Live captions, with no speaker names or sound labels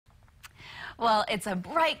Well, it's a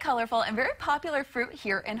bright, colorful, and very popular fruit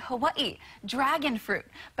here in Hawaii, dragon fruit.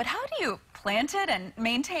 But how do you plant it and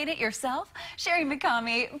maintain it yourself? Sherry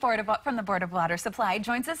Mikami from the Board of Water Supply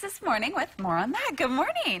joins us this morning with more on that. Good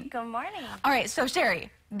morning. Good morning. All right, so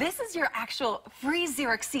Sherry, this is your actual free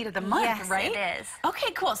Xeric seed of the month, right? Yes, it is.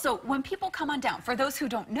 Okay, cool. So when people come on down, for those who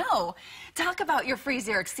don't know, talk about your free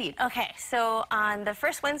Xeric seed. Okay, so on the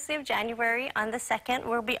first Wednesday of January, on the 2nd,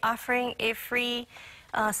 we'll be offering a free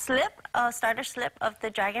starter slip of the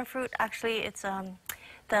dragon fruit. Actually, it's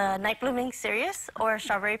the night blooming cereus or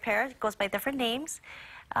strawberry pear. It goes by different names.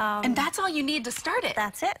 And that's all you need to start it.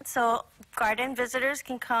 That's it. So garden visitors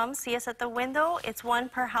can come see us at the window. It's one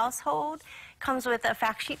per household. Comes with a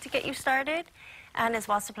fact sheet to get you started, and it's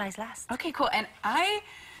while supplies last. Okay, cool. And I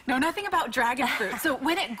know nothing about dragon fruit. So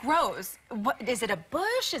when it grows, what is it, a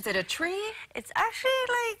bush? Is it a tree? It's actually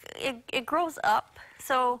like it grows up.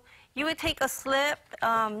 So you would take a slip,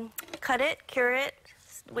 cut it, cure it,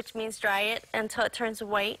 which means dry it until it turns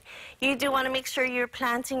white. You do want to make sure you're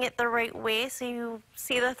planting it the right way. So you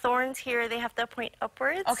see the thorns here, they have to point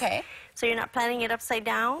upwards. Okay. So you're not planting it upside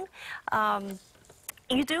down.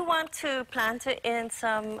 You do want to plant it in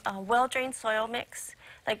some well-drained soil mix,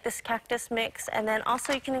 like this cactus mix, and then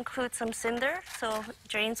also you can include some cinder, so it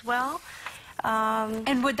drains well.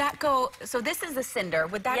 And would that go, so this is the cinder,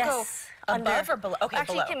 would that go above or below? Okay,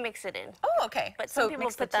 actually, below. you can mix it in. Oh, okay. But some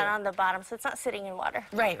people put that on the bottom, so it's not sitting in water.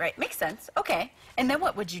 Right, right. Makes sense. Okay. And then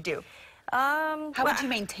what would you do? How would you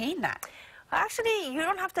maintain that? Actually, you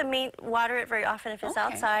don't have to water it very often if it's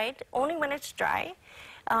outside, only when it's dry.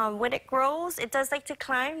 When it grows, it does like to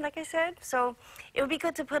climb, like I said. So it would be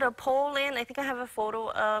good to put a pole in. I think I have a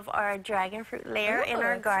photo of our dragon fruit layer in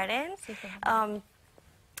our garden.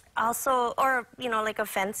 Also, or, you know, like a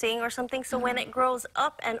fencing or something. So when it grows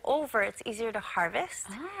up and over, it's easier to harvest.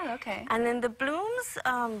 Ah, okay. And then the blooms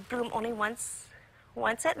bloom only once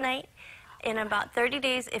at night. In about 30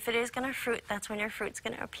 days, if it is going to fruit, that's when your fruit's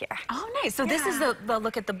going to appear. Oh, nice. So this is the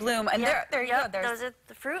look at the bloom. And there you go. Those are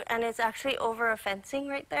the fruit, and it's actually over a fencing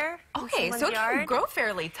right there. Okay, so it can grow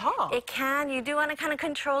fairly tall. It can. You do want to kind of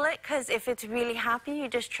control it, because if it's really happy, you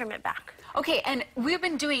just trim it back. Okay, and we've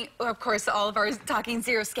been doing, of course, all of our talking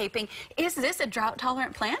xeriscaping. Is this a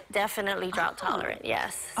drought-tolerant plant? Definitely drought-tolerant,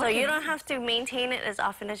 yes. So you don't have to maintain it as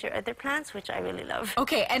often as your other plants, which I really love.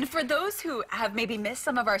 Okay, and for those who have maybe missed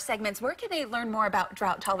some of our segments, where can they learn more about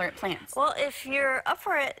drought-tolerant plants? Well, if you're up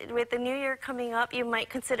for it, with the new year coming up, you might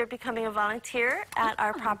consider becoming a volunteer at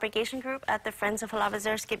our propagation group at the Friends of Halawa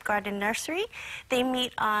Xeriscape Garden Nursery. They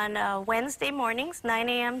meet on Wednesday mornings, 9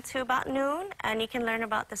 a.m. to about noon, and you can learn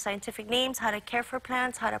about the scientific names, how to care for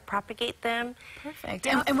plants, how to propagate them. Perfect.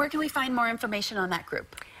 And where can we find more information on that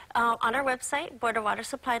group? On our website,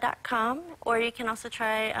 boardofwatersupply.com, or you can also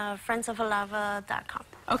try friendsofhalawa.com.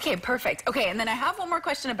 Okay, perfect. Okay, and then I have one more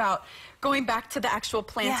question about going back to the actual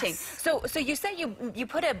planting. Yes. So you said you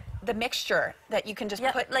put the mixture that you can just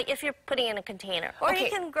put... like if you're putting in a container, or you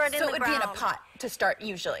can grow it in the ground. So it would be in a pot to start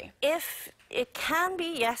usually? If it can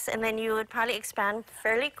be, yes, and then you would probably expand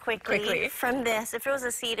fairly quickly from this. If it was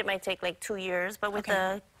a seed, it might take like 2 years, but with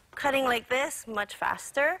the cutting like this, much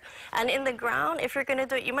faster. And in the ground, if you're going to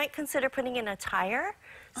do it, you might consider putting in a tire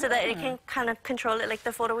so that it can kind of control it, like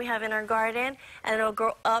the photo we have in our garden, and it'll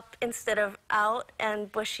grow up instead of out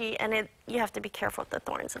and bushy, and you have to be careful with the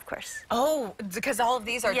thorns, of course. Oh, because all of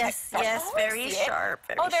these are very sharp.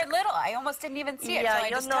 They're little. I almost didn't even see it. Yeah, so I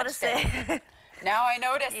you'll just notice it. Now I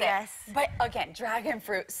notice it. But again, dragon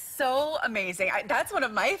fruit, so amazing. That's one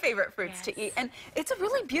of my favorite fruits to eat. And it's a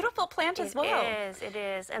really beautiful plant as well. It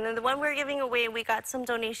is. And then the one we're giving away, we got some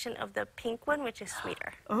donation of the pink one, which is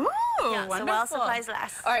sweeter. Ooh, wonderful. So while supplies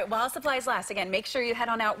last. All right, while supplies last. Again, make sure you head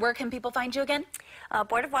on out. Where can people find you again?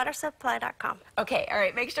 Boardofwatersupply.com. Okay, all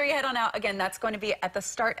right. Make sure you head on out. Again, that's going to be at the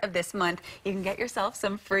start of this month. You can get yourself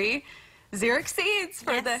some free Xeric seeds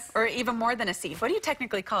for or even more than a seed. What do you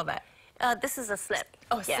technically call that? This is a slip.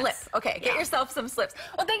 Oh, slip. Okay, get yourself some slips.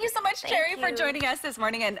 Well, thank you so much, Sherry, for joining us this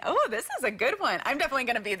morning. And, this is a good one. I'm definitely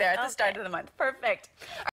going to be there at the start of the month. Perfect.